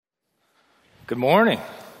Good morning.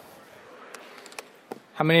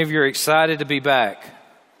 How many of you are excited to be back?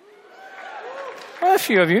 Well, a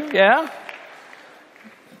few of you, yeah.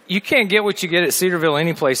 You can't get what you get at Cedarville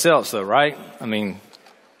anyplace else, though, right? I mean,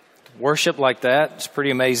 worship like that is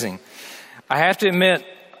pretty amazing. I have to admit,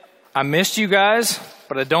 I missed you guys,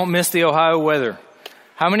 but I don't miss the Ohio weather.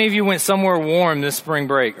 How many of you went somewhere warm this spring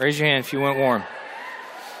break? Raise your hand if you went warm.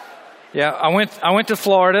 Yeah, I went to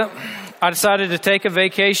Florida. I decided to take a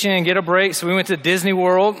vacation and get a break, so we went to Disney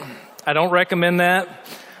World. I don't recommend that,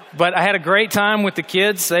 but I had a great time with the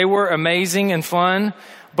kids. They were amazing and fun,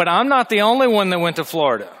 but I'm not the only one that went to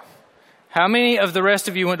Florida. How many of the rest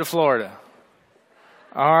of you went to Florida?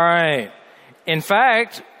 All right. In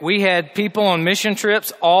fact, we had people on mission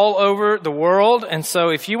trips all over the world, and so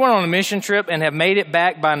if you went on a mission trip and have made it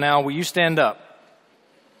back by now, will you stand up?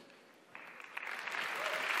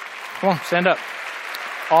 Come on, stand up.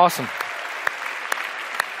 Awesome.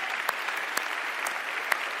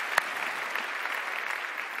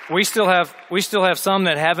 We still have some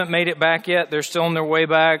that haven't made it back yet. They're still on their way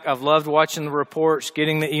back. I've loved watching the reports,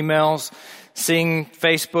 getting the emails, seeing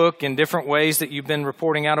Facebook and different ways that you've been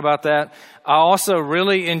reporting out about that. I also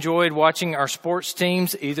really enjoyed watching our sports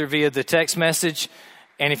teams, either via the text message.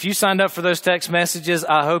 And if you signed up for those text messages,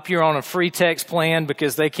 I hope you're on a free text plan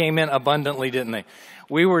because they came in abundantly, didn't they?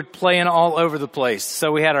 We were playing all over the place.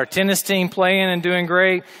 So we had our tennis team playing and doing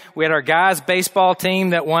great. We had our guys' baseball team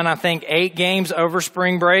that won, I think, 8 games over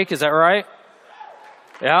spring break. Is that right?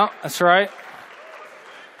 Yeah, that's right.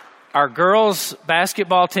 Our girls'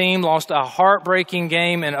 basketball team lost a heartbreaking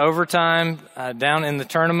game in overtime down in the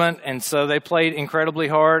tournament, and so they played incredibly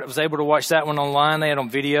hard. I was able to watch that one online. They had on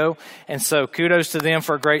video, and so kudos to them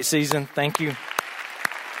for a great season. Thank you.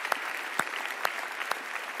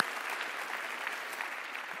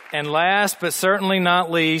 And last but certainly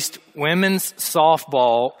not least, women's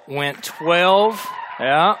softball went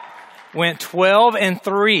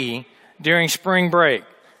 12-3 during spring break.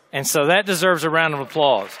 And so that deserves a round of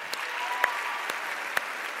applause.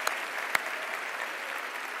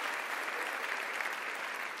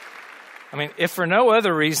 I mean, if for no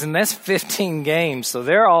other reason, that's 15 games. So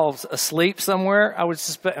they're all asleep somewhere, I would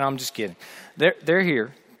suspect. No, I'm just kidding. They're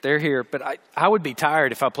here. They're here. But I would be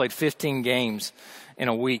tired if I played 15 games in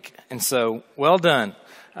a week. And so, well done.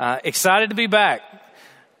 Excited to be back.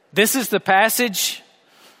 This is the passage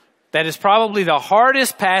that is probably the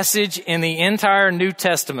hardest passage in the entire New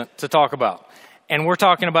Testament to talk about. And we're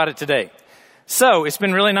talking about it today. So, it's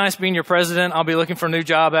been really nice being your president. I'll be looking for a new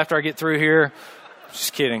job after I get through here.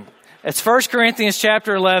 Just kidding. It's 1 Corinthians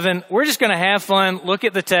chapter 11. We're just going to have fun, look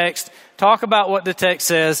at the text, talk about what the text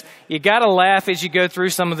says. You got to laugh as you go through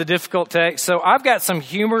some of the difficult text. So I've got some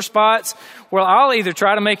humor spots where I'll either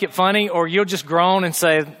try to make it funny or you'll just groan and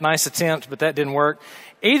say, nice attempt, but that didn't work.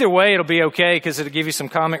 Either way, it'll be okay because it'll give you some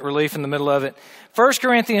comic relief in the middle of it. 1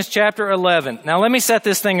 Corinthians chapter 11. Now let me set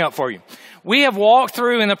this thing up for you. We have walked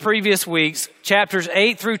through in the previous weeks chapters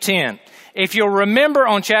 8 through 10. If you'll remember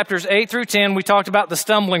on chapters 8 through 10, we talked about the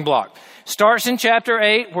stumbling block. Starts in chapter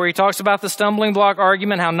 8 where he talks about the stumbling block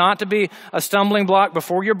argument, how not to be a stumbling block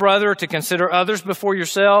before your brother, to consider others before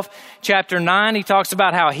yourself. Chapter 9, he talks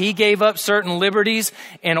about how he gave up certain liberties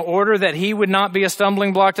in order that he would not be a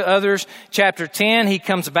stumbling block to others. Chapter 10, he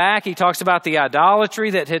comes back. He talks about the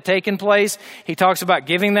idolatry that had taken place. He talks about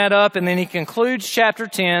giving that up. And then he concludes chapter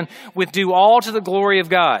 10 with do all to the glory of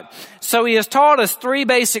God. So he has taught us 3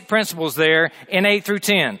 basic principles there in 8 through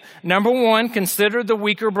 10. Number 1, consider the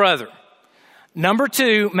weaker brother. Number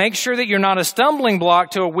 2, make sure that you're not a stumbling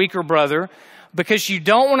block to a weaker brother because you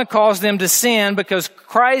don't want to cause them to sin because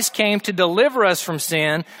Christ came to deliver us from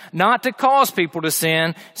sin, not to cause people to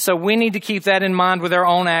sin. So we need to keep that in mind with our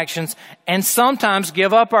own actions and sometimes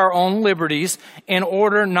give up our own liberties in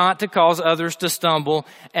order not to cause others to stumble.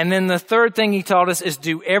 And then the third thing he taught us is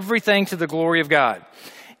do everything to the glory of God.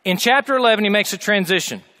 In chapter 11, he makes a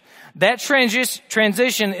transition. That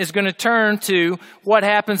transition is going to turn to what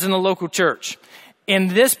happens in the local church. In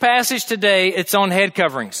this passage today, it's on head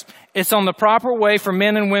coverings. It's on the proper way for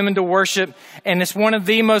men and women to worship, and it's one of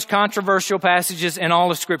the most controversial passages in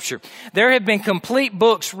all of Scripture. There have been complete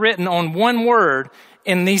books written on one word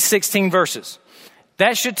in these 16 verses.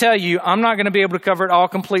 That should tell you I'm not going to be able to cover it all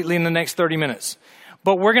completely in the next 30 minutes.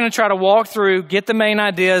 But we're going to try to walk through, get the main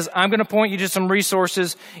ideas. I'm going to point you to some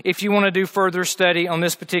resources if you want to do further study on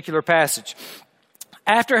this particular passage.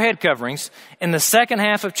 After head coverings, in the second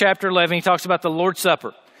half of chapter 11, he talks about the Lord's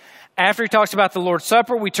Supper. After he talks about the Lord's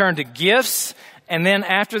Supper, we turn to gifts And then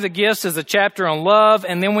after the gifts is a chapter on love.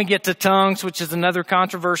 And then we get to tongues, which is another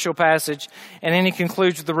controversial passage. And then he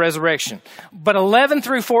concludes with the resurrection. But 11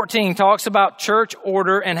 through 14 talks about church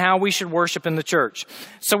order and how we should worship in the church.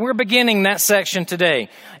 So we're beginning that section today.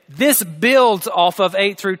 This builds off of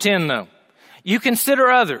 8 through 10, though. You consider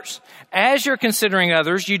others. As you're considering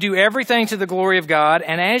others, you do everything to the glory of God.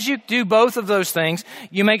 And as you do both of those things,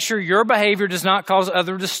 you make sure your behavior does not cause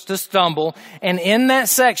others to stumble. And in that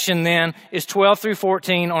section then is 12 through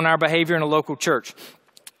 14 on our behavior in a local church.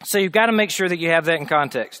 So you've got to make sure that you have that in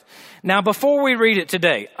context. Now, before we read it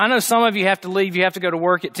today, I know some of you have to leave. You have to go to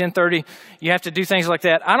work at 10:30. You have to do things like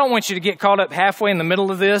that. I don't want you to get caught up halfway in the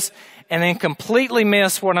middle of this and then completely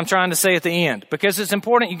miss what I'm trying to say at the end, because it's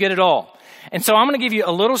important you get it all. And so I'm going to give you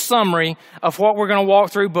a little summary of what we're going to walk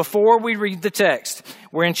through before we read the text.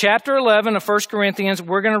 We're in chapter 11 of 1 Corinthians.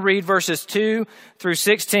 We're going to read verses 2 through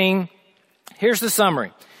 16. Here's the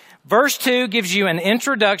summary. Verse 2 gives you an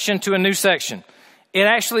introduction to a new section. It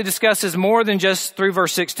actually discusses more than just through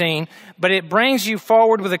verse 16, but it brings you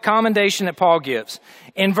forward with a commendation that Paul gives.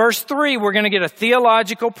 In verse 3, we're going to get a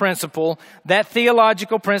theological principle. That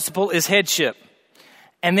theological principle is headship.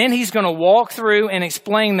 And then he's going to walk through and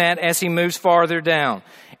explain that as he moves farther down.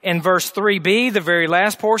 In verse 3b, the very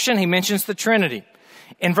last portion, he mentions the Trinity.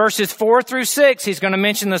 In verses 4 through 6, he's going to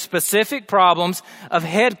mention the specific problems of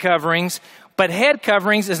head coverings. But head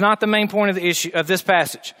coverings is not the main point of the issue of this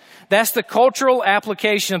passage. That's the cultural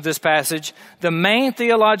application of this passage. The main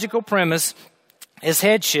theological premise is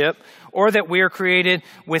headship, or that we are created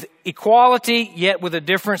with equality, yet with a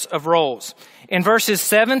difference of roles. In verses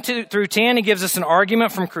 7 through 10, he gives us an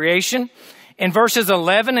argument from creation. In verses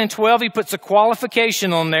 11 and 12, he puts a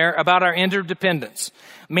qualification on there about our interdependence,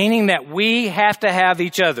 meaning that we have to have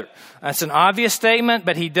each other. That's an obvious statement,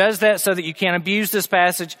 but he does that so that you can't abuse this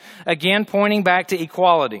passage, again pointing back to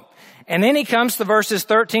equality. And then he comes to verses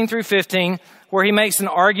 13 through 15, where he makes an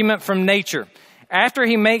argument from nature. After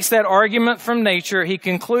he makes that argument from nature, he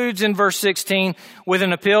concludes in verse 16 with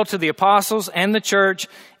an appeal to the apostles and the church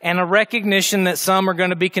and a recognition that some are going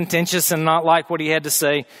to be contentious and not like what he had to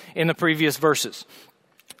say in the previous verses.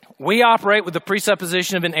 We operate with the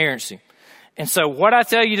presupposition of inerrancy. And so what I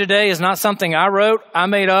tell you today is not something I wrote, I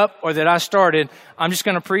made up, or that I started. I'm just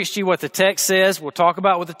going to preach to you what the text says. We'll talk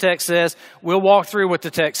about what the text says. We'll walk through what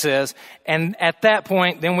the text says. And at that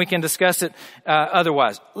point, then we can discuss it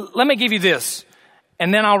otherwise. Let me give you this,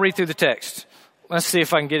 and then I'll read through the text. Let's see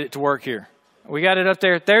if I can get it to work here. We got it up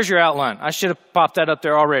there. There's your outline. I should have popped that up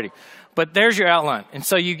there already. But there's your outline. And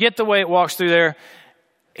so you get the way it walks through there.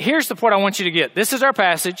 Here's the point I want you to get. This is our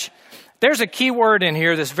passage. There's a key word in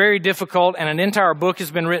here that's very difficult, and an entire book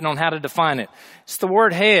has been written on how to define it. It's the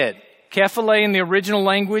word head. Kephale in the original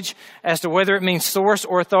language as to whether it means source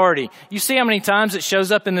or authority. You see how many times it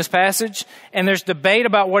shows up in this passage? And there's debate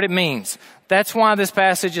about what it means. That's why this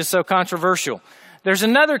passage is so controversial. There's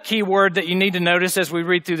another key word that you need to notice as we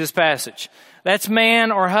read through this passage. That's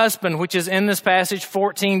man or husband, which is in this passage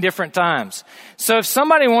 14 different times. So if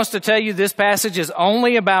somebody wants to tell you this passage is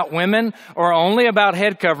only about women or only about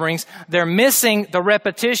head coverings, they're missing the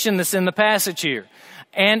repetition that's in the passage here.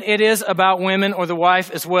 And it is about women or the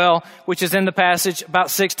wife as well, which is in the passage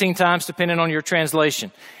about 16 times, depending on your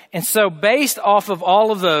translation. And so based off of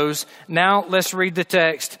all of those, now let's read the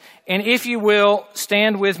text. And if you will,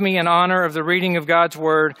 stand with me in honor of the reading of God's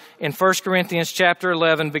word in 1 Corinthians chapter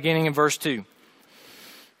 11, beginning in verse 2.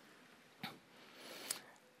 It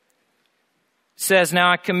says,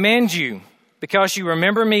 "Now I commend you because you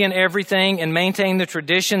remember me in everything and maintain the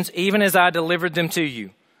traditions even as I delivered them to you.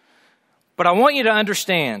 But I want you to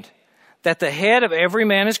understand that the head of every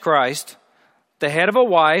man is Christ, the head of a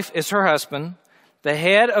wife is her husband, the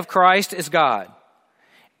head of Christ is God.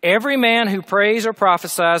 Every man who prays or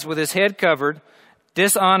prophesies with his head covered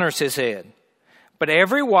dishonors his head. But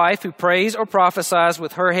every wife who prays or prophesies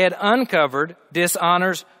with her head uncovered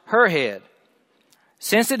dishonors her head,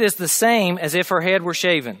 since it is the same as if her head were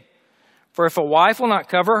shaven. For if a wife will not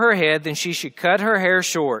cover her head, then she should cut her hair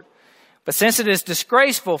short. But since it is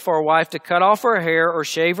disgraceful for a wife to cut off her hair or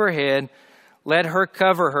shave her head, let her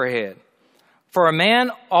cover her head. For a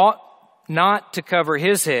man ought not to cover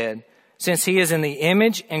his head, since he is in the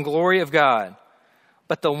image and glory of God.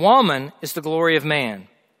 But the woman is the glory of man.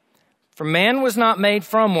 For man was not made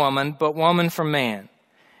from woman, but woman from man.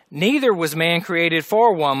 Neither was man created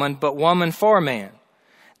for woman, but woman for man.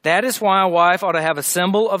 That is why a wife ought to have a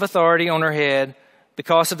symbol of authority on her head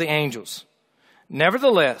because of the angels.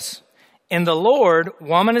 Nevertheless, in the Lord,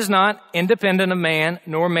 woman is not independent of man,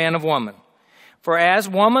 nor man of woman. For as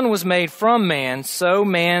woman was made from man, so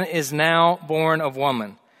man is now born of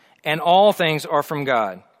woman. And all things are from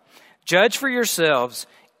God. Judge for yourselves,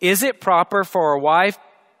 is it proper for a wife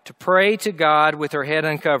to pray to God with her head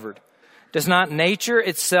uncovered? Does not nature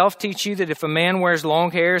itself teach you that if a man wears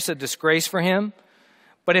long hair, it's a disgrace for him?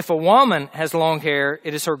 But if a woman has long hair,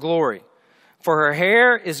 it is her glory, for her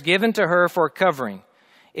hair is given to her for a covering.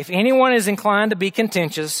 If anyone is inclined to be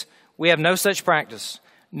contentious, we have no such practice,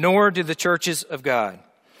 nor do the churches of God.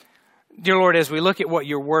 Dear Lord, as we look at what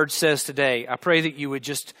your word says today, I pray that you would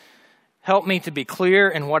just help me to be clear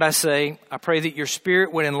in what I say. I pray that your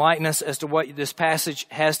Spirit would enlighten us as to what this passage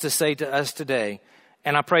has to say to us today.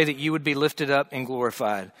 And I pray that you would be lifted up and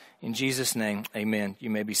glorified. In Jesus' name, amen.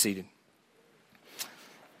 You may be seated.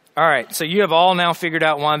 All right, so you have all now figured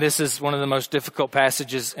out why this is one of the most difficult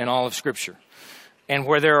passages in all of Scripture, and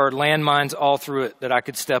where there are landmines all through it that I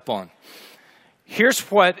could step on. Here's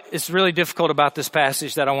what is really difficult about this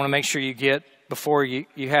passage that I want to make sure you get before you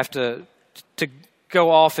have to go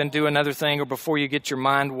off and do another thing, or before you get your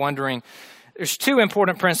mind wandering. There's two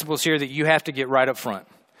important principles here that you have to get right up front.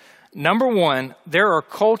 Number one, there are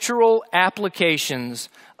cultural applications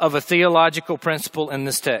of a theological principle in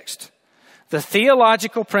this text. The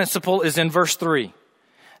theological principle is in verse 3.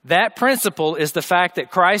 That principle is the fact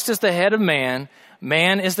that Christ is the head of man,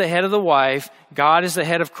 man is the head of the wife, God is the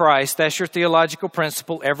head of Christ. That's your theological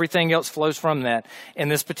principle. Everything else flows from that in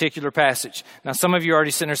this particular passage. Now, some of you are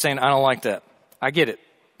already sitting there saying, I don't like that. I get it.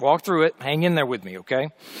 Walk through it. Hang in there with me, okay?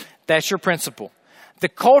 That's your principle. The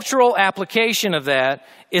cultural application of that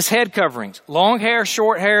is head coverings, long hair,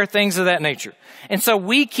 short hair, things of that nature. And so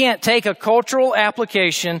we can't take a cultural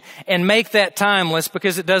application and make that timeless,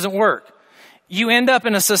 because it doesn't work. You end up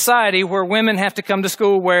in a society where women have to come to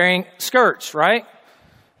school wearing skirts, right?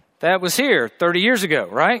 That was here 30 years ago,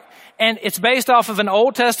 right? And it's based off of an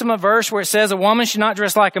Old Testament verse where it says a woman should not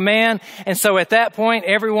dress like a man. And so at that point,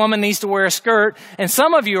 every woman needs to wear a skirt. And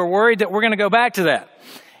some of you are worried that we're going to go back to that.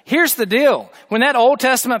 Here's the deal. When that Old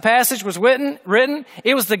Testament passage was written,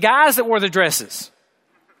 it was the guys that wore the dresses.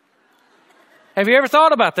 Have you ever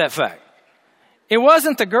thought about that fact? It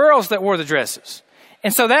wasn't the girls that wore the dresses.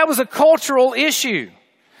 And so that was a cultural issue.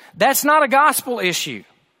 That's not a gospel issue.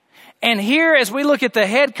 And here, as we look at the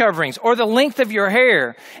head coverings or the length of your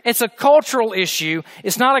hair, it's a cultural issue.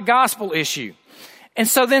 It's not a gospel issue. And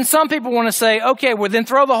so then some people want to say, okay, well then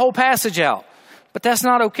throw the whole passage out. But that's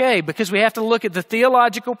not okay, because we have to look at the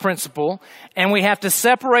theological principle and we have to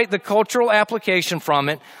separate the cultural application from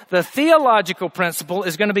it. The theological principle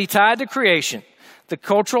is going to be tied to creation. The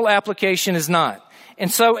cultural application is not.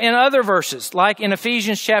 And so in other verses, like in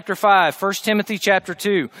Ephesians chapter 5, 1 Timothy chapter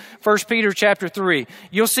 2, 1 Peter chapter 3,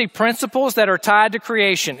 you'll see principles that are tied to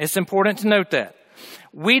creation. It's important to note that.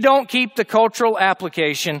 We don't keep the cultural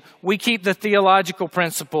application. We keep the theological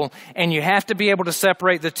principle, and you have to be able to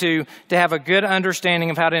separate the two to have a good understanding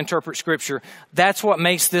of how to interpret Scripture. That's what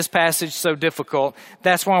makes this passage so difficult.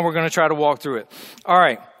 That's why we're going to try to walk through it. All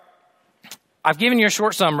right. I've given you a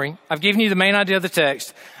short summary. I've given you the main idea of the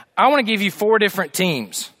text. I want to give you 4 different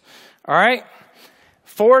teams. All right?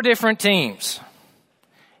 4 different teams.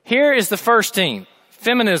 Here is the first team,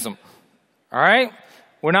 feminism. All right?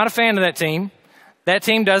 We're not a fan of that team. That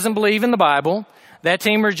team doesn't believe in the Bible. That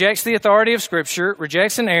team rejects the authority of Scripture,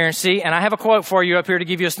 rejects inerrancy, and I have a quote for you up here to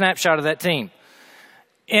give you a snapshot of that team.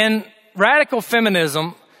 In radical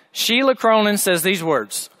feminism, Sheila Cronin says these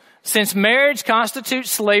words: since marriage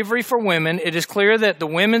constitutes slavery for women, it is clear that the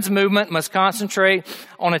women's movement must concentrate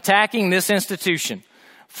on attacking this institution.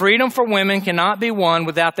 Freedom for women cannot be won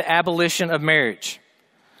without the abolition of marriage.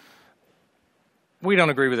 We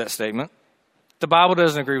don't agree with that statement. The Bible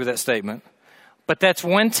doesn't agree with that statement. But that's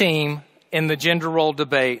one team in the gender role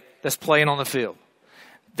debate that's playing on the field.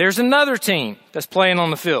 There's another team that's playing on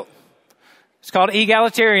the field. It's called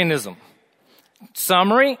egalitarianism.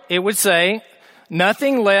 Summary, it would say,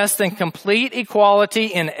 nothing less than complete equality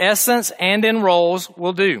in essence and in roles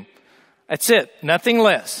will do. That's it. Nothing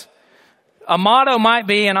less. A motto might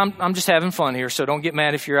be, and I'm just having fun here, so don't get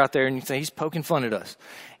mad if you're out there and you say, he's poking fun at us.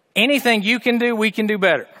 Anything you can do, we can do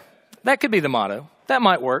better. That could be the motto. That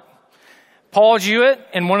might work. Paul Jewett,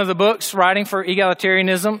 in one of the books writing for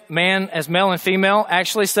egalitarianism, Man as Male and Female,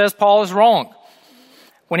 actually says Paul is wrong.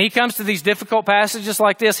 When he comes to these difficult passages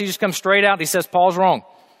like this, he just comes straight out and he says Paul's wrong.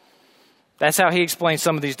 That's how he explains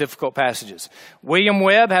some of these difficult passages. William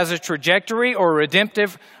Webb has a trajectory or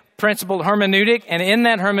redemptive principled hermeneutic, and in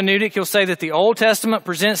that hermeneutic, he'll say that the Old Testament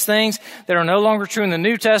presents things that are no longer true in the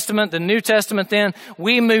New Testament. The New Testament, then,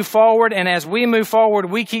 we move forward, and as we move forward,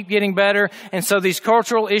 we keep getting better, and so these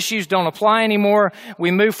cultural issues don't apply anymore.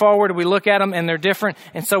 We move forward, we look at them, and they're different,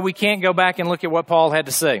 and so we can't go back and look at what Paul had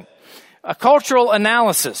to say. A cultural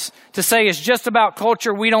analysis to say it's just about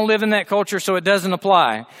culture. We don't live in that culture, so it doesn't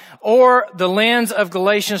apply. Or the lens of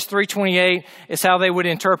Galatians 3:28 is how they would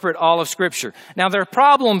interpret all of Scripture. Now, there are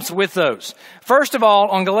problems with those. First of all,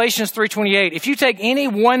 on Galatians 3:28, if you take any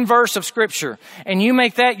one verse of Scripture and you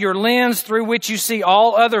make that your lens through which you see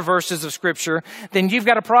all other verses of Scripture, then you've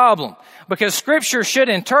got a problem. Because Scripture should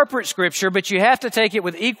interpret Scripture, but you have to take it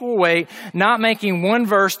with equal weight, not making one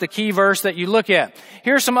verse the key verse that you look at.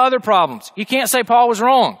 Here's some other problems. You can't say Paul was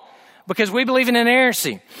wrong, because we believe in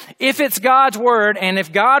inerrancy. If it's God's word, and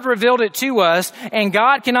if God revealed it to us, and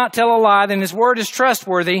God cannot tell a lie, then His word is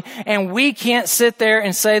trustworthy, and we can't sit there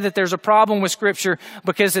and say that there's a problem with Scripture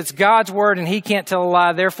because it's God's word and He can't tell a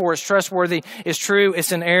lie, therefore it's trustworthy, it's true,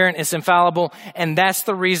 it's inerrant, it's infallible, and that's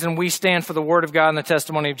the reason we stand for the word of God and the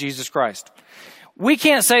testimony of Jesus Christ. We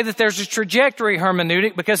can't say that there's a trajectory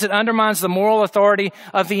hermeneutic because it undermines the moral authority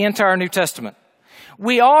of the entire New Testament.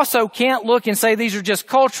 We also can't look and say these are just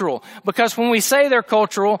cultural, because when we say they're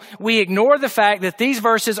cultural, we ignore the fact that these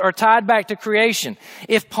verses are tied back to creation.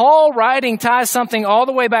 If Paul writing ties something all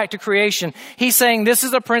the way back to creation, he's saying this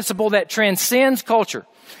is a principle that transcends culture.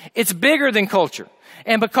 It's bigger than culture.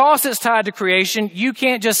 And because it's tied to creation, you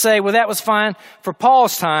can't just say, well, that was fine for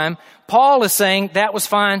Paul's time. Paul is saying that was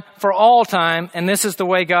fine for all time, and this is the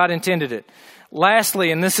way God intended it.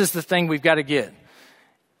 Lastly, and this is the thing we've got to get.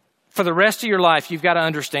 For the rest of your life, you've got to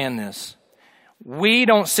understand this. We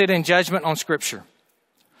don't sit in judgment on Scripture.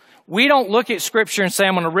 We don't look at Scripture and say,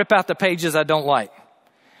 I'm going to rip out the pages I don't like.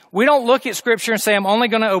 We don't look at Scripture and say, I'm only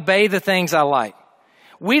going to obey the things I like.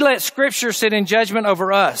 We let Scripture sit in judgment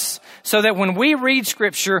over us so that when we read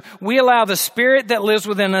Scripture, we allow the Spirit that lives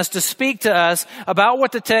within us to speak to us about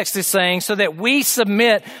what the text is saying so that we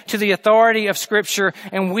submit to the authority of Scripture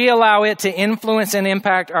and we allow it to influence and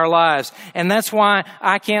impact our lives. And that's why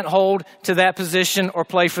I can't hold to that position or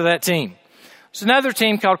play for that team. There's another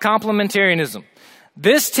team called complementarianism.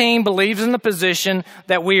 This team believes in the position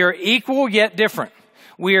that we are equal yet different.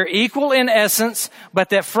 We are equal in essence, but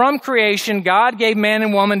that from creation, God gave man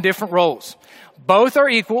and woman different roles. Both are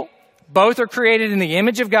equal. Both are created in the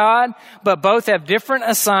image of God, but both have different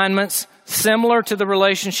assignments similar to the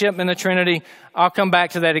relationship in the Trinity. I'll come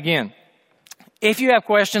back to that again. If you have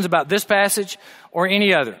questions about this passage or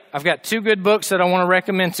any other, I've got two good books that I want to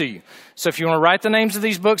recommend to you. So if you want to write the names of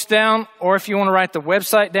these books down, or if you want to write the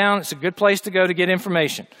website down, it's a good place to go to get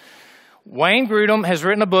information. Wayne Grudem has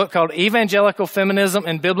written a book called Evangelical Feminism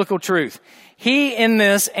and Biblical Truth. He, in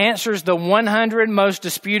this, answers the 100 most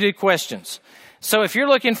disputed questions. So if you're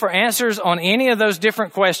looking for answers on any of those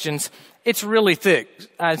different questions, it's really thick.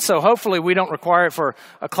 So hopefully we don't require it for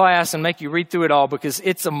a class and make you read through it all, because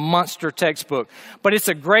it's a monster textbook. But it's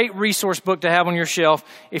a great resource book to have on your shelf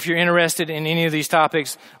if you're interested in any of these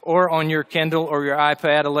topics, or on your Kindle or your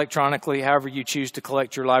iPad electronically, however you choose to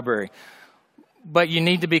collect your library. But you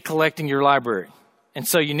need to be collecting your library. And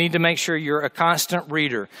so you need to make sure you're a constant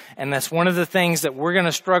reader. And that's one of the things that we're going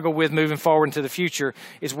to struggle with moving forward into the future,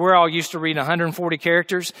 is we're all used to reading 140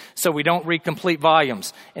 characters, so we don't read complete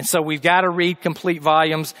volumes. And so we've got to read complete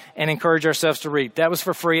volumes and encourage ourselves to read. That was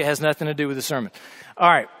for free. It has nothing to do with the sermon. All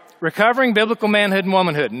right. Recovering Biblical Manhood and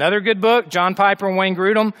Womanhood. Another good book, John Piper and Wayne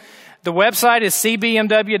Grudem. The website is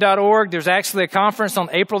cbmw.org. There's actually a conference on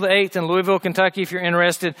April the 8th in Louisville, Kentucky, if you're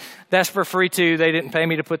interested. That's for free, too. They didn't pay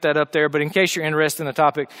me to put that up there, but in case you're interested in the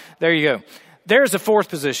topic, there you go. There's a fourth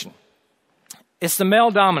position. It's the male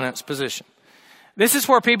dominance position. This is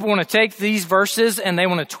where people want to take these verses and they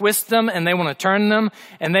want to twist them and they want to turn them,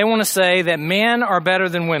 and they want to say that men are better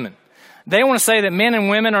than women. They want to say that men and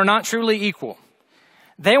women are not truly equal.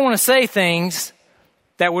 They want to say things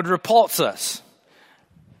that would repulse us.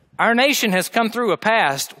 Our nation has come through a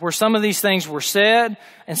past where some of these things were said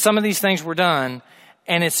and some of these things were done,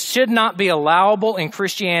 and it should not be allowable in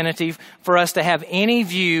Christianity for us to have any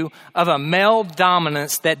view of a male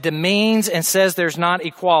dominance that demeans and says there's not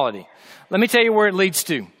equality. Let me tell you where it leads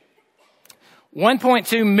to.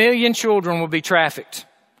 1.2 million children will be trafficked.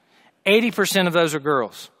 80% of those are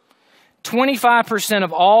girls. 25%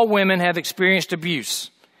 of all women have experienced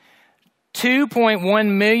abuse.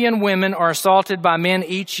 2.1 million women are assaulted by men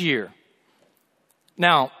each year.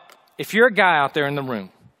 Now, if you're a guy out there in the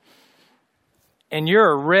room and you're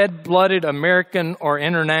a red-blooded American or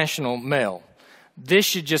international male, this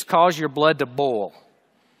should just cause your blood to boil.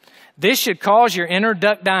 This should cause your inner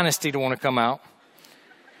Duck Dynasty to want to come out.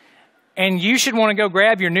 And you should want to go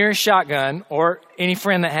grab your nearest shotgun, or any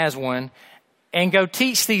friend that has one, and go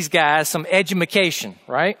teach these guys some edumacation,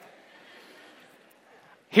 right?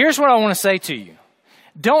 Here's what I want to say to you.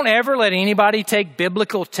 Don't ever let anybody take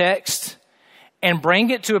biblical text and bring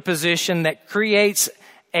it to a position that creates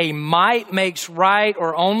a might makes right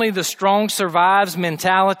or only the strong survives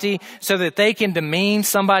mentality so that they can demean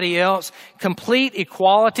somebody else. Complete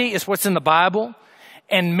equality is what's in the Bible.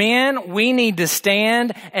 And men, we need to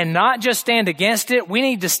stand and not just stand against it. We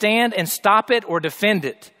need to stand and stop it or defend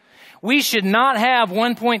it. We should not have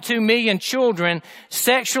 1.2 million children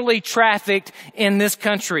sexually trafficked in this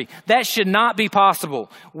country. That should not be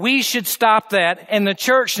possible. We should stop that, and the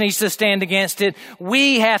church needs to stand against it.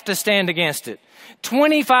 We have to stand against it.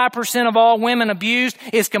 25% of all women abused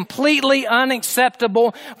is completely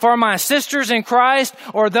unacceptable for my sisters in Christ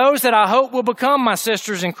or those that I hope will become my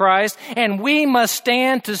sisters in Christ, and we must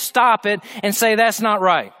stand to stop it and say that's not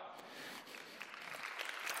right.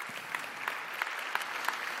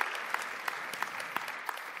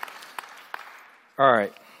 All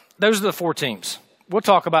right, those are the 4 teams. We'll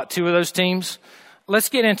talk about 2 of those teams. Let's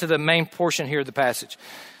get into the main portion here of the passage.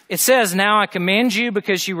 It says, now I commend you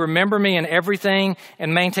because you remember me in everything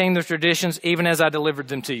and maintain the traditions even as I delivered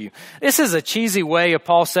them to you. This is a cheesy way of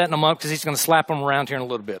Paul setting them up because he's going to slap them around here in a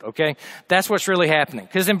little bit, okay? That's what's really happening.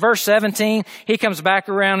 Because in verse 17, he comes back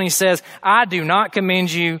around and he says, I do not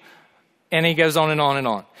commend you. And he goes on and on and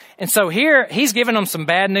on. And so here, he's giving them some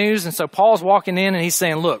bad news. And so Paul's walking in and he's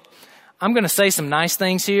saying, look, I'm going to say some nice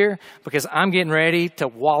things here because I'm getting ready to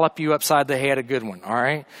wallop you upside the head a good one, all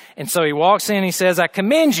right? And so he walks in and he says, I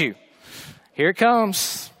commend you. Here it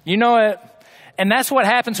comes. You know it. And that's what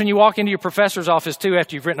happens when you walk into your professor's office too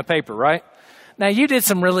after you've written a paper, right? Now, you did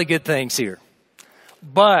some really good things here.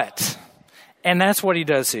 But, and that's what he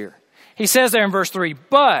does here. He says there in verse 3,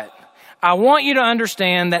 but I want you to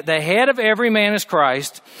understand that the head of every man is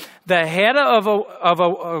Christ. The head of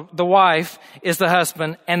the wife is the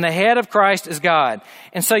husband, and the head of Christ is God.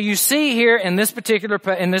 And so you see here in this particular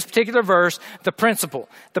verse the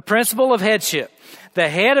principle of headship. The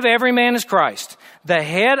head of every man is Christ. The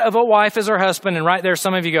head of a wife is her husband. And right there,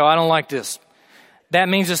 some of you go, I don't like this. That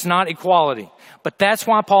means it's not equality. But that's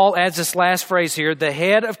why Paul adds this last phrase here. The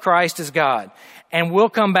head of Christ is God. And we'll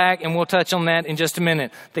come back and we'll touch on that in just a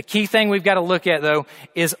minute. The key thing we've got to look at, though,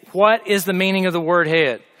 is what is the meaning of the word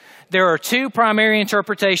head? There are 2 primary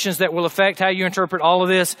interpretations that will affect how you interpret all of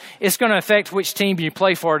this. It's going to affect which team you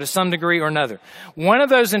play for to some degree or another. One of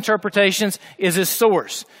those interpretations is his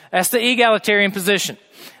source. That's the egalitarian position.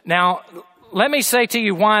 Now, let me say to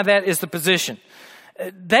you why that is the position.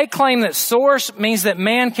 They claim that source means that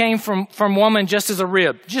man came from woman just as a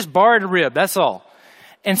rib, just borrowed a rib, that's all.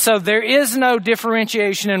 And so there is no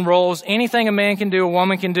differentiation in roles. Anything a man can do, a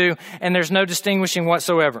woman can do, and there's no distinguishing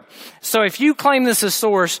whatsoever. So if you claim this as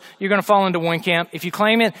source, you're going to fall into one camp. If you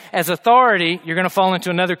claim it as authority, you're going to fall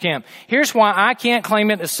into another camp. Here's why I can't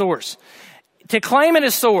claim it as source. To claim it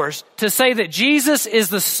as source, to say that Jesus is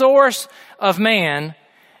the source of man,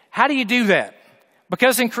 how do you do that?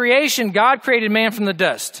 Because in creation, God created man from the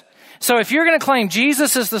dust. So if you're going to claim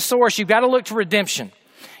Jesus is the source, you've got to look to redemption.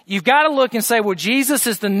 You've got to look and say, well, Jesus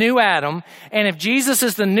is the new Adam. And if Jesus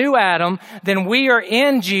is the new Adam, then we are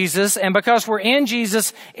in Jesus. And because we're in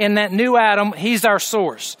Jesus, in that new Adam, he's our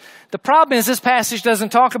source. The problem is this passage doesn't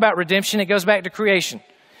talk about redemption. It goes back to creation.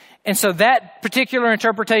 And so that particular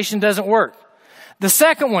interpretation doesn't work. The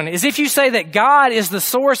second one is if you say that God is the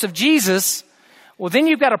source of Jesus, well, then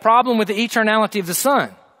you've got a problem with the eternality of the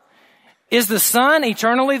Son. Is the Son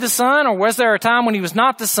eternally the Son, or was there a time when he was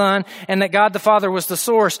not the Son and that God the Father was the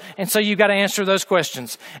source? And so you've got to answer those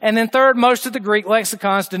questions. And then third, most of the Greek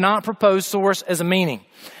lexicons do not propose source as a meaning.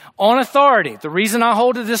 On authority, the reason I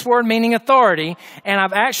hold to this word meaning authority, and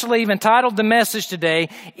I've actually even titled the message today,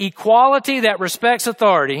 Equality That Respects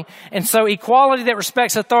Authority. And so equality that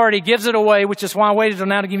respects authority gives it away, which is why I waited till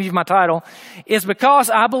now to give you my title, is because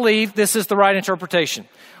I believe this is the right interpretation.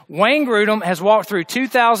 Wayne Grudem has walked through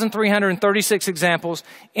 2,336 examples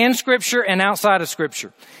in Scripture and outside of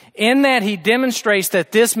Scripture. In that, he demonstrates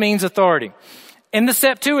that this means authority. In the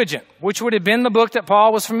Septuagint, which would have been the book that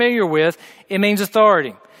Paul was familiar with, it means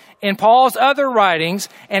authority. In Paul's other writings,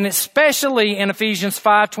 and especially in Ephesians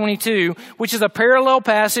 5:22, which is a parallel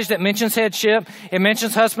passage that mentions headship, it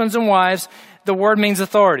mentions husbands and wives, the word means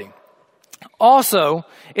authority. Also,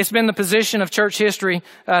 it's been the position of church history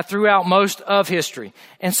throughout most of history.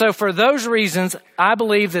 And so for those reasons, I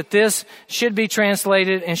believe that this should be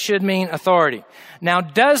translated and should mean authority. Now,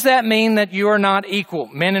 does that mean that you are not equal,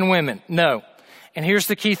 men and women? No. And here's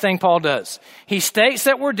the key thing Paul does. He states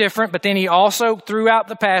that we're different, but then he also, throughout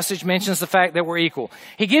the passage, mentions the fact that we're equal.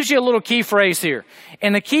 He gives you a little key phrase here.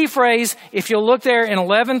 And the key phrase, if you'll look there in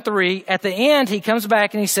 11:3, at the end, he comes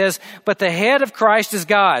back and he says, but the head of Christ is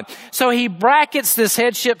God. So he brackets this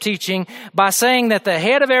headship teaching by saying that the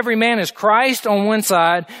head of every man is Christ on one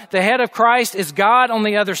side, the head of Christ is God on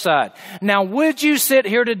the other side. Now, would you sit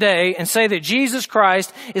here today and say that Jesus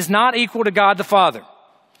Christ is not equal to God the Father?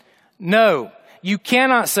 No. You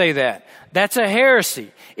cannot say that. That's a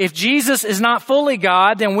heresy. If Jesus is not fully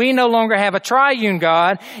God, then we no longer have a triune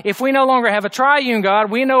God. If we no longer have a triune God,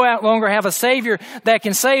 we no longer have a Savior that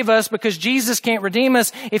can save us, because Jesus can't redeem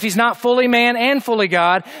us if He's not fully man and fully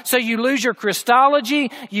God. So you lose your Christology,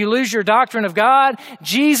 you lose your doctrine of God.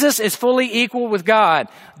 Jesus is fully equal with God.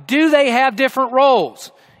 Do they have different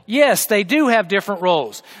roles? Yes, they do have different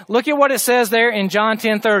roles. Look at what it says there in John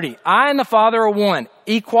 10:30. I and the Father are one.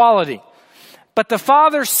 Equality. But the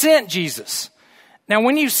Father sent Jesus. Now,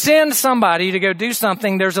 when you send somebody to go do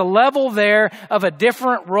something, there's a level there of a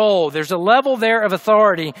different role. There's a level there of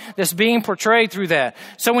authority that's being portrayed through that.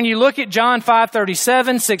 So when you look at John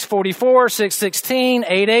 5:37, 6:44, 6:16,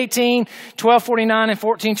 8:18, 12:49, and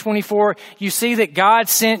 14:24, you see that God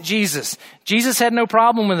sent Jesus. Jesus had no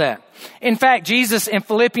problem with that. In fact, Jesus in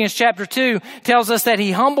Philippians chapter 2 tells us that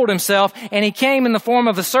He humbled Himself and He came in the form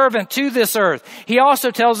of a servant to this earth. He also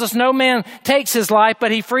tells us no man takes his life, but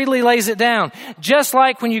he freely lays it down. Just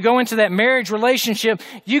like when you go into that marriage relationship,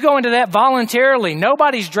 you go into that voluntarily.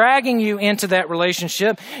 Nobody's dragging you into that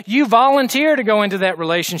relationship. You volunteer to go into that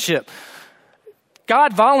relationship.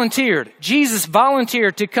 God volunteered. Jesus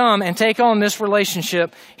volunteered to come and take on this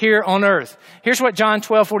relationship here on earth. Here's what John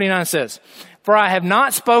 12:49 says. For I have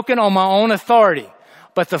not spoken on my own authority,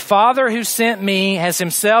 but the Father who sent me has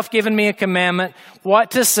Himself given me a commandment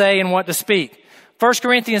what to say and what to speak. 1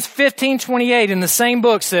 Corinthians 15:28 in the same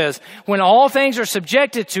book says, when all things are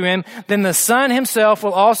subjected to Him, then the Son Himself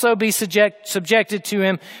will also be subjected to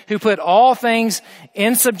Him who put all things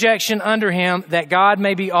in subjection under Him, that God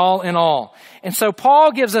may be all in all. And so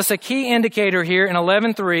Paul gives us a key indicator here in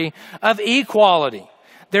 11:3 of equality.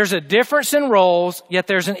 There's a difference in roles, yet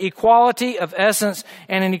there's an equality of essence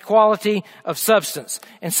and an equality of substance.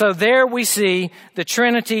 And so there we see the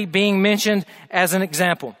Trinity being mentioned as an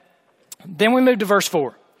example. Then we move to verse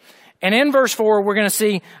 4. And in verse 4, we're going to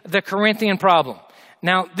see the Corinthian problem.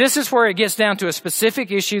 Now, this is where it gets down to a specific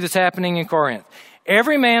issue that's happening in Corinth.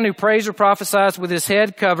 Every man who prays or prophesies with his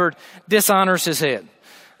head covered dishonors his head.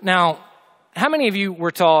 Now, how many of you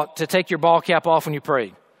were taught to take your ball cap off when you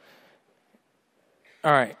prayed?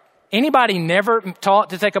 All right. Anybody never taught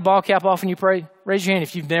to take a ball cap off when you pray? Raise your hand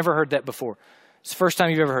if you've never heard that before. It's the first time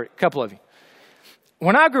you've ever heard it. A couple of you.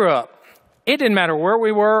 When I grew up, it didn't matter where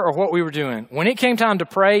we were or what we were doing. When it came time to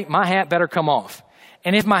pray, my hat better come off.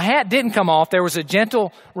 And if my hat didn't come off, there was a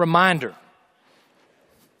gentle reminder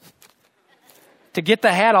to get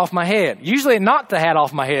the hat off my head. Usually it knocked the hat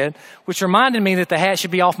off my head, which reminded me that the hat should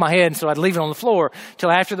be off my head, and so I'd leave it on the floor till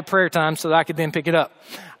after the prayer time so that I could then pick it up.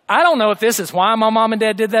 I don't know if this is why my mom and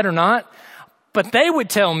dad did that or not, but they would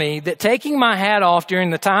tell me that taking my hat off during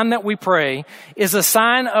the time that we pray is a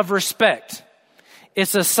sign of respect.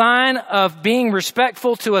 It's a sign of being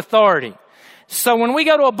respectful to authority. So when we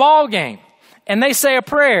go to a ball game and they say a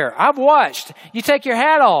prayer, I've watched, you take your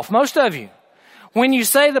hat off, most of you. When you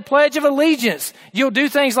say the Pledge of Allegiance, you'll do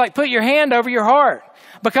things like put your hand over your heart,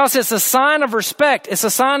 because it's a sign of respect. It's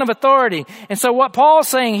a sign of authority. And so what Paul's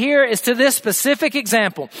saying here is to this specific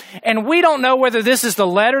example. And we don't know whether this is the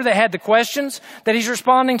letter that had the questions that he's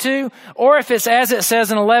responding to, or if it's as it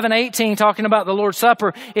says in 11:18, talking about the Lord's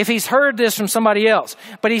Supper, if he's heard this from somebody else.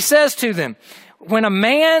 But he says to them, when a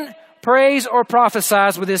man prays or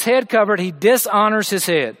prophesies with his head covered, he dishonors his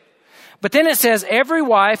head. But then it says, every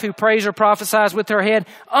wife who prays or prophesies with her head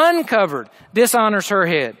uncovered dishonors her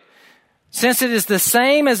head, since it is the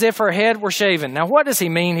same as if her head were shaven. Now, what does he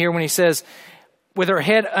mean here when he says with her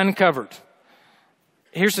head uncovered?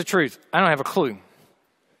 Here's the truth. I don't have a clue.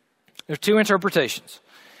 There are two interpretations.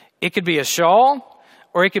 It could be a shawl,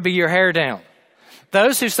 or it could be your hair down.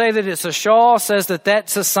 Those who say that it's a shawl says that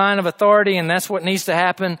that's a sign of authority and that's what needs to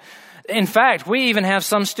happen. In fact, we even have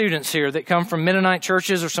some students here that come from Mennonite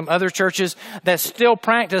churches or some other churches that still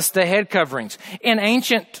practice the head coverings. In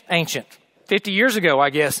ancient, 50 years ago, I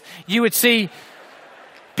guess, you would see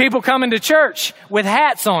people coming to church with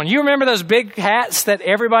hats on. You remember those big hats that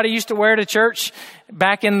everybody used to wear to church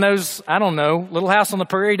back in those, I don't know, Little House on the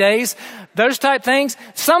Prairie days? Those type things.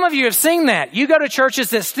 Some of you have seen that. You go to churches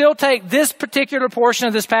that still take this particular portion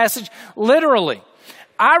of this passage literally.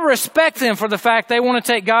 I respect them for the fact they want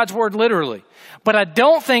to take God's word literally. But I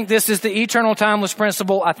don't think this is the eternal timeless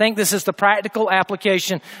principle. I think this is the practical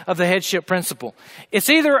application of the headship principle.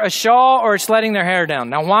 It's either a shawl or it's letting their hair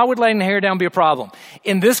down. Now, why would letting the hair down be a problem?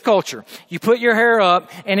 In this culture, you put your hair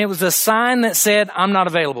up and it was a sign that said, I'm not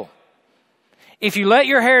available. If you let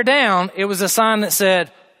your hair down, it was a sign that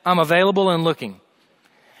said, I'm available and looking.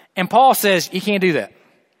 And Paul says you can't do that.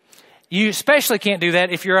 You especially can't do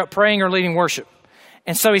that if you're up praying or leading worship.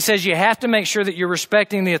 And so he says you have to make sure that you're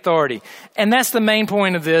respecting the authority. And that's the main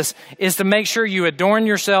point of this, is to make sure you adorn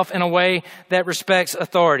yourself in a way that respects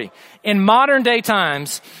authority. In modern day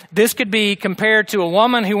times, this could be compared to a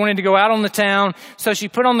woman who wanted to go out on the town. So she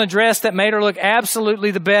put on the dress that made her look absolutely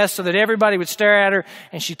the best so that everybody would stare at her.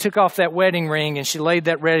 And she took off that wedding ring and she laid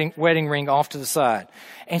that wedding ring off to the side.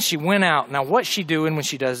 And she went out. Now, what's she doing when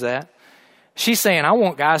she does that? She's saying, I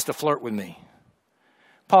want guys to flirt with me.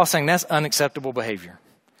 Paul's saying that's unacceptable behavior.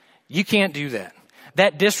 You can't do that.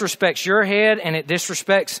 That disrespects your head and it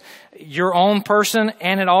disrespects your own person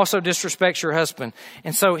and it also disrespects your husband.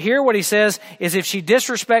 And so here what he says is if she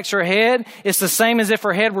disrespects her head, it's the same as if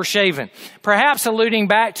her head were shaven. Perhaps alluding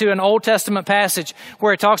back to an Old Testament passage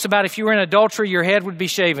where it talks about if you were in adultery, your head would be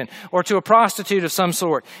shaven, or to a prostitute of some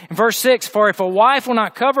sort. In verse 6, for if a wife will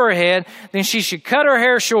not cover her head, then she should cut her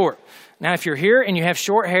hair short. Now, if you're here and you have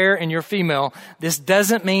short hair and you're female, this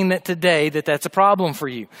doesn't mean that today that's a problem for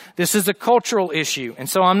you. This is a cultural issue. And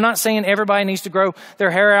so I'm not saying everybody needs to grow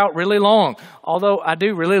their hair out really long, although I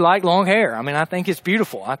do really like long hair. I mean, I think it's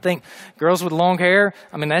beautiful. I think girls with long hair,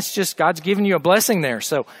 I mean, that's just God's giving you a blessing there.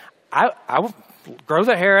 So I will grow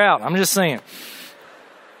the hair out. I'm just saying.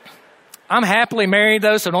 I'm happily married,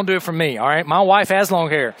 though, so don't do it for me, all right? My wife has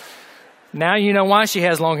long hair. Now you know why she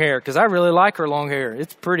has long hair, because I really like her long hair.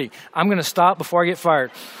 It's pretty. I'm going to stop before I get fired.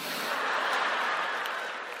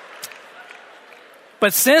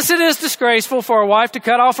 But since it is disgraceful for a wife to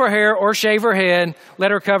cut off her hair or shave her head,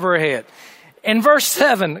 let her cover her head. In verse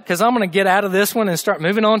 7, because I'm going to get out of this one and start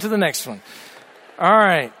moving on to the next one. All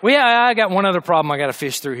right. Well, yeah, I got one other problem I got to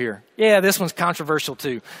fish through here. Yeah, this one's controversial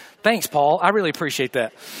too. Thanks, Paul. I really appreciate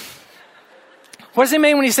that. What does he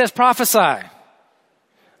mean when he says prophesy?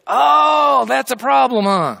 Oh, that's a problem,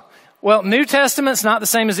 huh? Well, New Testament's not the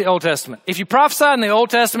same as the Old Testament. If you prophesied in the Old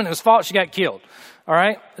Testament, it was false, you got killed. All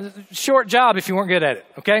right? Short job if you weren't good at it,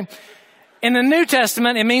 okay? In the New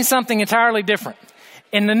Testament, it means something entirely different.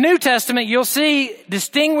 In the New Testament, you'll see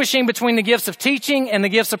distinguishing between the gifts of teaching and the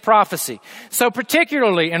gifts of prophecy. So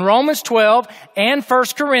particularly in Romans 12 and 1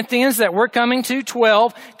 Corinthians that we're coming to,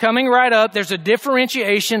 12, coming right up, there's a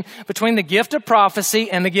differentiation between the gift of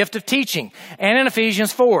prophecy and the gift of teaching. And in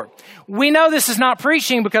Ephesians 4. We know this is not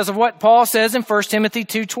preaching because of what Paul says in 1 Timothy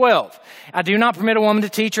 2:12. I do not permit a woman to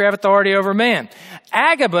teach or have authority over men.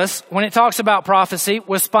 Agabus, when it talks about prophecy,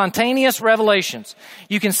 was spontaneous revelations.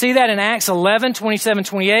 You can see that in Acts 11, 27,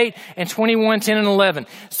 28, and 21, 10, and 11.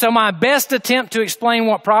 So my best attempt to explain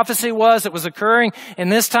what prophecy was that was occurring in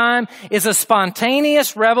this time is a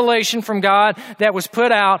spontaneous revelation from God that was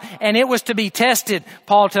put out, and it was to be tested,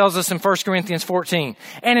 Paul tells us in 1 Corinthians 14.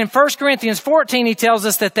 And in 1 Corinthians 14, he tells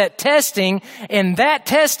us that in that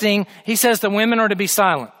testing, he says the women are to be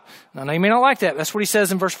silent. Now, you may not like that. That's what he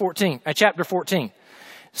says in chapter 14.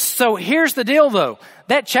 So here's the deal, though.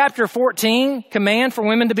 That chapter 14 command for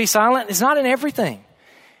women to be silent is not in everything.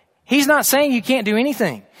 He's not saying you can't do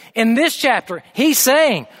anything. In this chapter, he's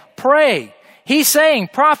saying pray. He's saying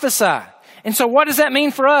prophesy. And so what does that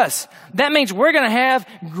mean for us? That means we're going to have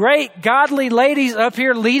great godly ladies up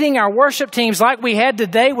here leading our worship teams like we had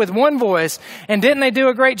today with one voice. And didn't they do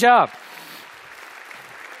a great job?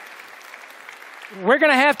 We're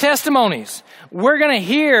going to have testimonies. We're going to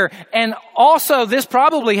hear, and also this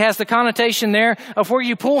probably has the connotation there of where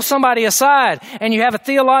you pull somebody aside and you have a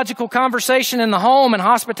theological conversation in the home and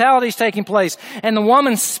hospitality is taking place, and the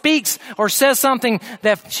woman speaks or says something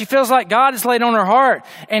that she feels like God has laid on her heart.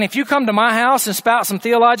 And if you come to my house and spout some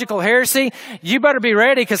theological heresy, you better be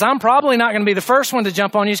ready, because I'm probably not going to be the first one to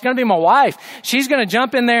jump on you. It's going to be my wife. She's going to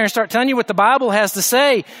jump in there and start telling you what the Bible has to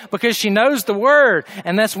say because she knows the Word.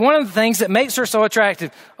 And that's one of the things that makes her so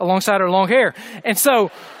attractive alongside her long hair. And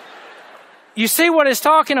so you see what it's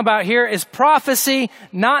talking about here is prophecy,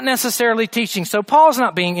 not necessarily teaching. So Paul's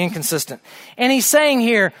not being inconsistent. And he's saying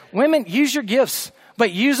here, women, use your gifts,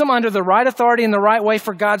 but use them under the right authority and the right way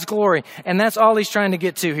for God's glory. And that's all he's trying to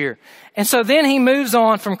get to here. And so then he moves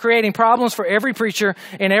on from creating problems for every preacher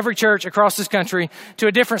in every church across this country to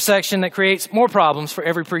a different section that creates more problems for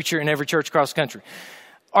every preacher in every church across the country.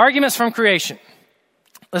 Arguments from creation.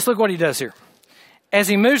 Let's look what he does here. As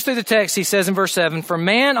he moves through the text, he says in verse 7, for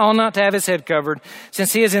man ought not to have his head covered,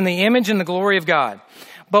 since he is in the image and the glory of God.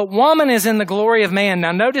 But woman is in the glory of man.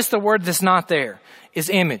 Now notice the word that's not there is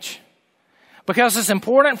image. Because it's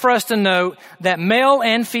important for us to note that male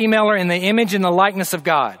and female are in the image and the likeness of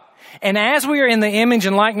God. And as we are in the image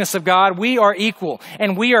and likeness of God, we are equal.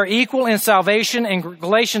 And we are equal in salvation. And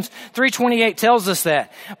Galatians 3:28 tells us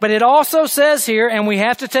that. But it also says here, and we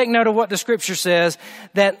have to take note of what the scripture says,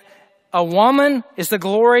 that a woman is the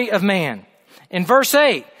glory of man. In verse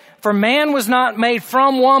 8, for man was not made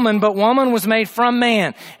from woman, but woman was made from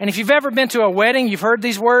man. And if you've ever been to a wedding, you've heard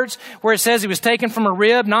these words where it says he was taken from a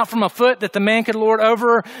rib, not from a foot that the man could lord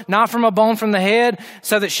over her, not from a bone from the head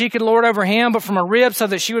so that she could lord over him, but from a rib so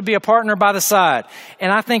that she would be a partner by the side.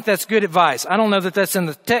 And I think that's good advice. I don't know that that's in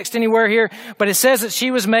the text anywhere here, but it says that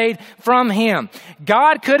she was made from him.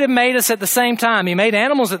 God could have made us at the same time. He made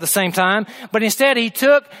animals at the same time, but instead he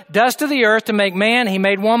took dust of the earth to make man. He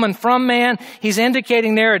made woman from man. He's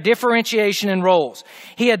indicating there a differentiation in roles.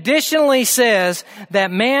 He additionally says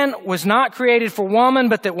that man was not created for woman,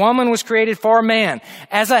 but that woman was created for man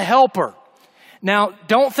as a helper. Now,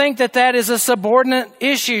 don't think that that is a subordinate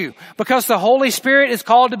issue, because the Holy Spirit is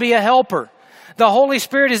called to be a helper. The Holy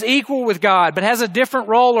Spirit is equal with God, but has a different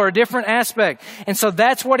role or a different aspect. And so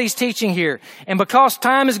that's what he's teaching here. And because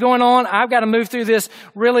time is going on, I've got to move through this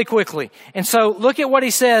really quickly. And so look at what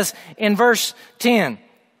he says in verse 10.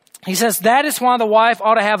 He says, that is why the wife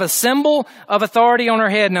ought to have a symbol of authority on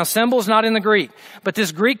her head. Now, symbol is not in the Greek, but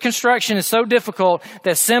this Greek construction is so difficult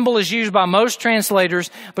that symbol is used by most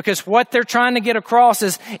translators, because what they're trying to get across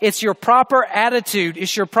is it's your proper attitude,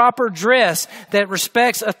 it's your proper dress that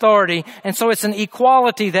respects authority. And so it's an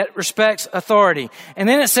equality that respects authority. And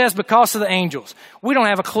then it says, because of the angels. We don't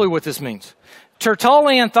have a clue what this means.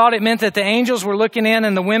 Tertullian thought it meant that the angels were looking in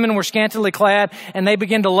and the women were scantily clad and they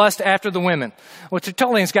began to lust after the women. Well,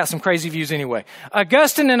 Tertullian's got some crazy views anyway.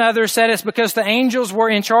 Augustine and others said it's because the angels were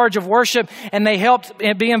in charge of worship and they helped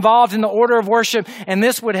be involved in the order of worship, and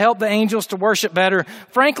this would help the angels to worship better.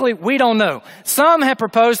 Frankly, we don't know. Some have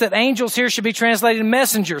proposed that angels here should be translated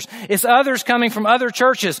messengers. It's others coming from other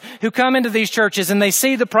churches who come into these churches and they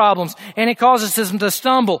see the problems and it causes them to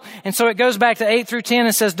stumble. And so it goes back to 8 through 10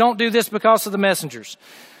 and says, don't do this because of the messengers.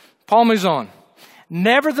 Paul moves on.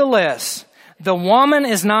 Nevertheless, the woman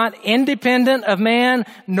is not independent of man,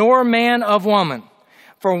 nor man of woman.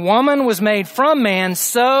 For woman was made from man,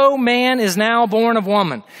 so man is now born of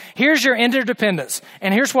woman. Here's your interdependence.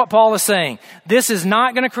 And here's what Paul is saying. This is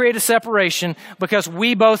not going to create a separation, because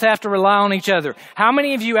we both have to rely on each other. How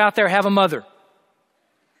many of you out there have a mother?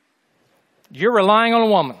 You're relying on a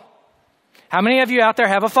woman. How many of you out there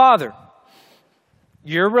have a father?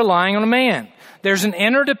 You're relying on a man. There's an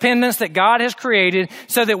interdependence that God has created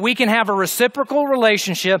so that we can have a reciprocal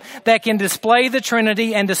relationship that can display the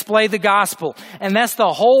Trinity and display the gospel. And that's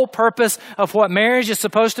the whole purpose of what marriage is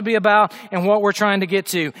supposed to be about and what we're trying to get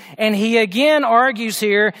to. And he again argues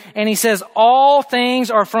here, and he says, all things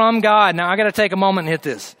are from God. Now, I got to take a moment and hit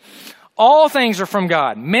this. All things are from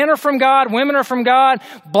God. Men are from God. Women are from God.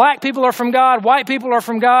 Black people are from God. White people are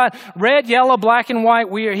from God. Red, yellow, black, and white.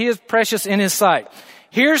 He is precious in his sight.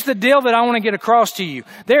 Here's the deal that I want to get across to you.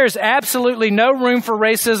 There is absolutely no room for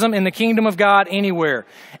racism in the kingdom of God anywhere,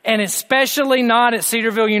 and especially not at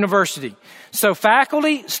Cedarville University. So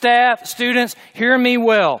faculty, staff, students, hear me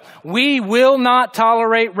well. We will not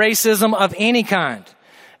tolerate racism of any kind.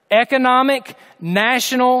 Economic,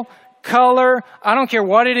 national, color, I don't care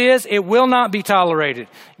what it is, it will not be tolerated.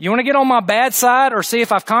 You want to get on my bad side or see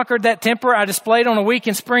if I've conquered that temper I displayed on a week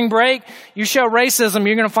in spring break? You show racism,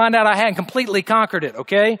 you're going to find out I hadn't completely conquered it,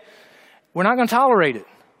 okay? We're not going to tolerate it.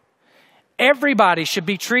 Everybody should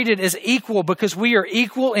be treated as equal, because we are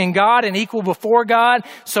equal in God and equal before God.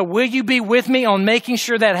 So will you be with me on making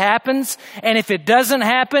sure that happens? And if it doesn't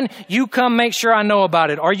happen, you come make sure I know about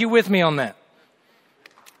it. Are you with me on that?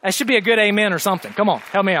 That should be a good amen or something. Come on,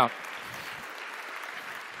 help me out.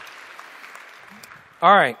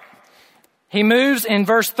 All right. He moves in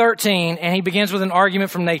verse 13, and he begins with an argument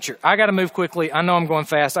from nature. I got to move quickly. I know I'm going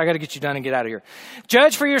fast. I got to get you done and get out of here.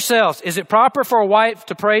 Judge for yourselves. Is it proper for a wife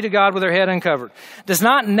to pray to God with her head uncovered? Does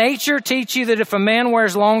not nature teach you that if a man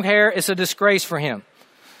wears long hair, it's a disgrace for him?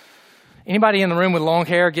 Anybody in the room with long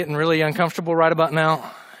hair getting really uncomfortable right about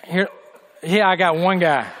now? Here, I got one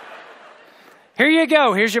guy. Here you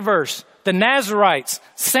go. Here's your verse. The Nazarites.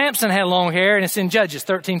 Samson had long hair, and it's in Judges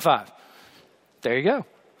 13:5. There you go.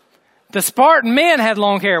 The Spartan men had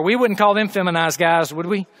long hair. We wouldn't call them feminized guys, would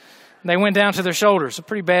we? They went down to their shoulders. They're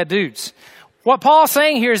pretty bad dudes. What Paul's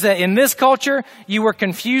saying here is that in this culture, you were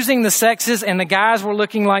confusing the sexes and the guys were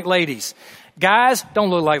looking like ladies. Guys, don't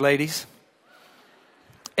look like ladies.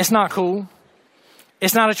 It's not cool.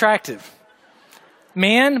 It's not attractive.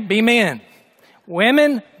 Men, be men.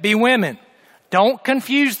 Women, be women. Don't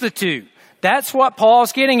confuse the two. That's what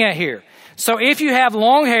Paul's getting at here. So if you have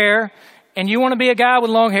long hair and you want to be a guy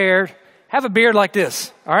with long hair, have a beard like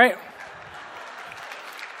this, all right?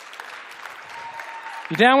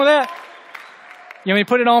 You down with that? You want me to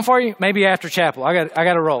put it on for you? Maybe after chapel. I got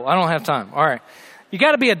to roll. I don't have time. All right. You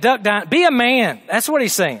got to be a duck down. Be a man. That's what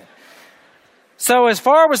he's saying. So as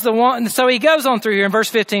far as the one, so he goes on through here in verse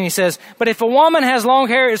 15, he says, but if a woman has long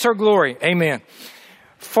hair, it's her glory. Amen.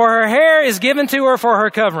 For her hair is given to her for her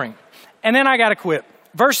covering. And then I got to quit.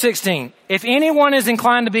 Verse 16, if anyone is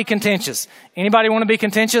inclined to be contentious, anybody want to be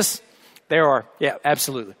contentious? There are. Yeah,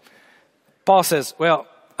 absolutely. Paul says, well,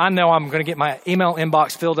 I know I'm going to get my email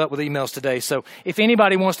inbox filled up with emails today. So if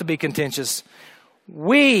anybody wants to be contentious,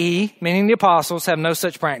 we, meaning the apostles, have no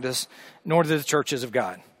such practice, nor do the churches of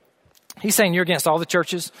God. He's saying you're against all the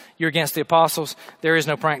churches. You're against the apostles. There is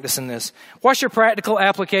no practice in this. What's your practical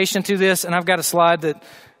application to this? And I've got a slide that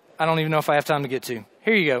I don't even know if I have time to get to.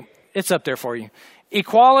 Here you go. It's up there for you.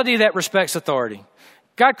 Equality that respects authority.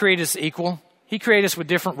 God created us equal. He created us with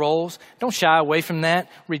different roles. Don't shy away from that.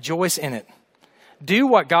 Rejoice in it. Do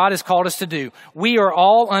what God has called us to do. We are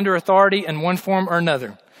all under authority in one form or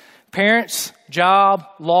another. Parents, job,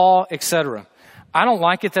 law, etc. I don't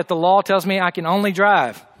like it that the law tells me I can only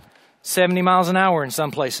drive 70 miles an hour in some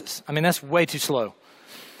places. I mean, that's way too slow.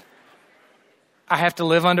 I have to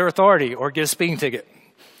live under authority or get a speeding ticket.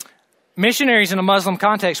 Missionaries in a Muslim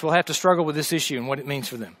context will have to struggle with this issue and what it means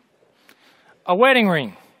for them. A wedding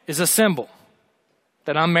ring is a symbol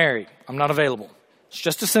that I'm married. I'm not available. It's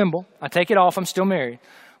just a symbol. I take it off. I'm still married.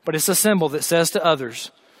 But it's a symbol that says to others,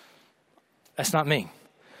 that's not me.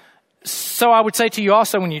 So I would say to you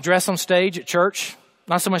also, when you dress on stage at church,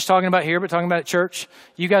 not so much talking about here, but talking about at church,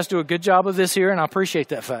 you guys do a good job of this here, and I appreciate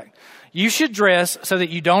that fact. You should dress so that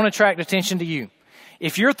you don't attract attention to you.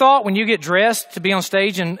 If your thought when you get dressed to be on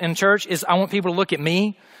stage in church is, I want people to look at me,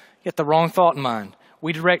 you get the wrong thought in mind.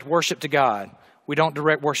 We direct worship to God. We don't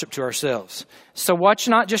direct worship to ourselves. So watch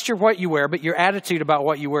not just what you wear, but your attitude about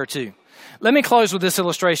what you wear too. Let me close with this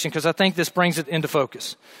illustration because I think this brings it into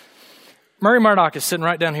focus. Murray Murdoch is sitting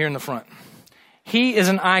right down here in the front. He is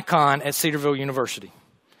an icon at Cedarville University.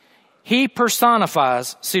 He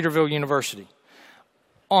personifies Cedarville University.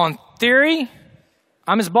 On theory,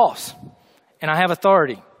 I'm his boss, and I have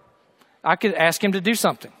authority. I could ask him to do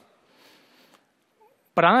something.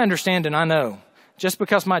 But I understand and I know, just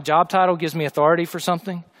because my job title gives me authority for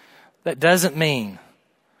something, that doesn't mean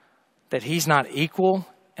that he's not equal.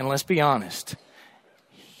 And let's be honest,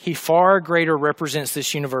 he far greater represents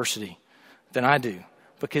this university than I do,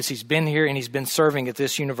 because he's been here and he's been serving at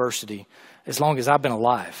this university as long as I've been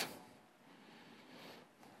alive.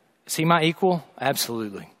 Is he my equal?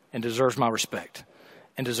 Absolutely. And deserves my respect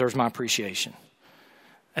and deserves my appreciation.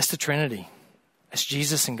 That's the Trinity. That's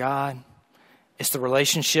Jesus and God. It's the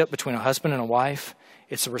relationship between a husband and a wife.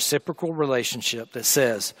 It's a reciprocal relationship that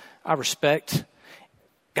says, I respect.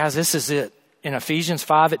 Guys, this is it. In Ephesians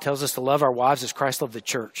 5, it tells us to love our wives as Christ loved the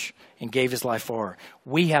church and gave his life for her.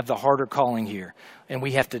 We have the harder calling here, and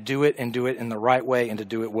we have to do it in the right way and to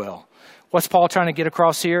do it well. What's Paul trying to get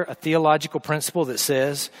across here? A theological principle that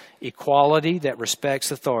says equality that respects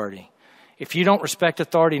authority. If you don't respect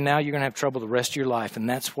authority now, you're going to have trouble the rest of your life, and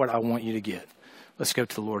that's what I want you to get. Let's go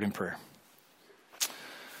to the Lord in prayer.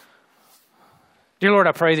 Dear Lord,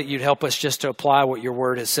 I pray that you'd help us just to apply what your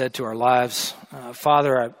word has said to our lives.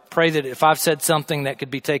 Father, I pray that if I've said something that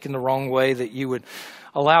could be taken the wrong way, that you would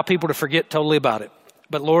allow people to forget totally about it.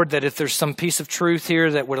 But Lord, that if there's some piece of truth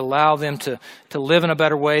here that would allow them to live in a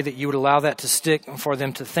better way, that you would allow that to stick and for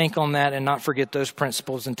them to think on that and not forget those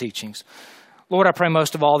principles and teachings. Lord, I pray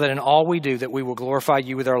most of all that in all we do, that we will glorify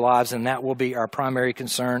you with our lives, and that will be our primary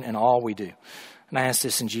concern in all we do. And I ask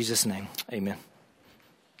this in Jesus' name. Amen.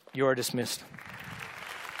 You are dismissed.